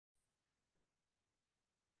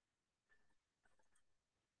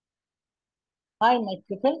Hi, my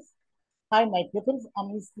pupils. Hi, my pupils. I'm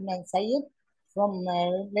Mr. Iman Sayed from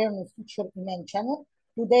Learner's Teacher Iman channel.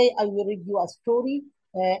 Today, I will read you a story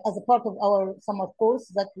as a part of our summer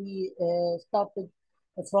course that we started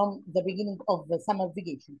from the beginning of the summer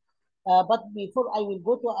vacation. But before I will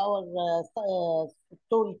go to our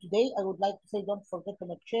story today, I would like to say don't forget to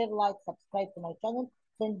make share, like, subscribe to my channel,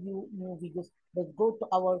 send you new videos. Let's go to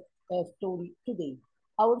our story today.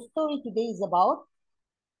 Our story today is about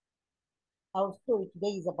our story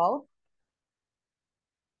today is about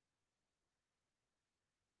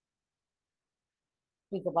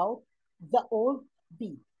the old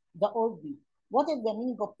bee. The old bee. What is the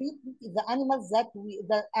meaning of bee? Is the animals that we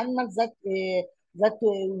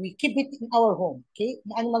keep it in our home. Okay,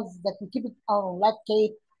 the animals that we keep it in our home, like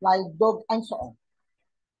cat, like dog, and so on.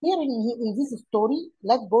 Here in this story,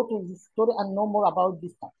 let's go to this story and know more about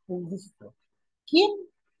this story. Kim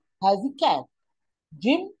has a cat.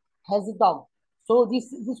 Jim has a dog. So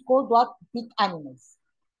this called what? Big animals.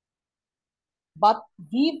 But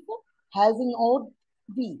Viv has an old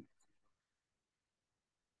bee.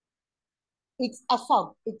 It's a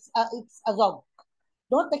dog. It's a dog.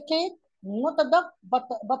 Not a cat, not a dog, but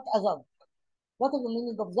a dog. What is the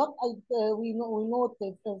meaning of dog? We know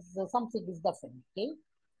it is something is different. Okay,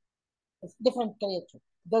 it's different creature.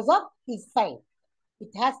 The dog is fat.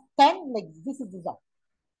 It has 10 legs. This is the dog.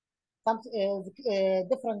 Some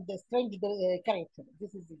different strange character.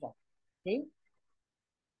 This is the dog. Okay,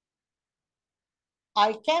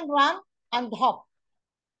 I can run and hop.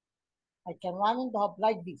 I can run and hop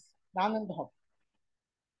like this. Run and hop.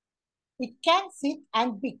 It can sit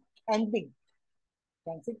and big and big.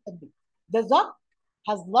 Can sit and big. The dog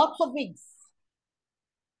has lots of wings.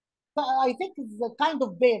 So I think it's a kind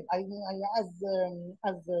of bird. As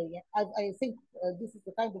I think this is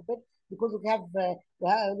the kind of bird because we have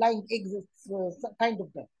lying eggs. It's kind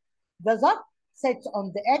of bird. The duck sits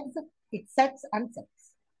on the eggs. It sets and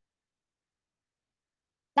sets.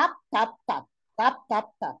 Tap tap tap tap tap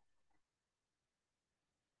tap.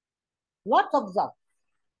 Lots of duck.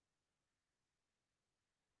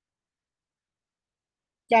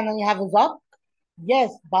 Can I have a duck?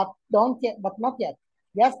 Yes, but don't yet. But not yet.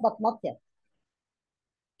 Yes, but not yet.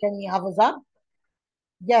 Can you have a duck?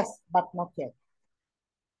 Yes, but not yet.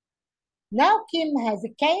 Now Kim has a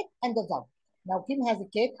cat and a dog. Now Kim has a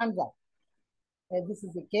cat and dog. This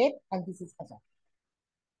is a cat and this is a dog.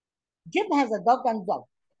 Jim has a dog and dog.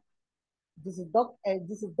 This is dog.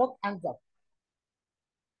 This is dog and dog.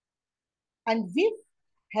 And Viv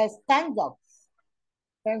has 10 dogs.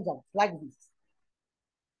 10 dogs like this.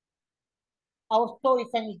 Our story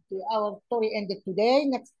finished. Our story ended today.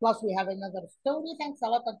 Next class we have another story. Thanks a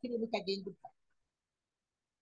lot. Until we meet again. Goodbye.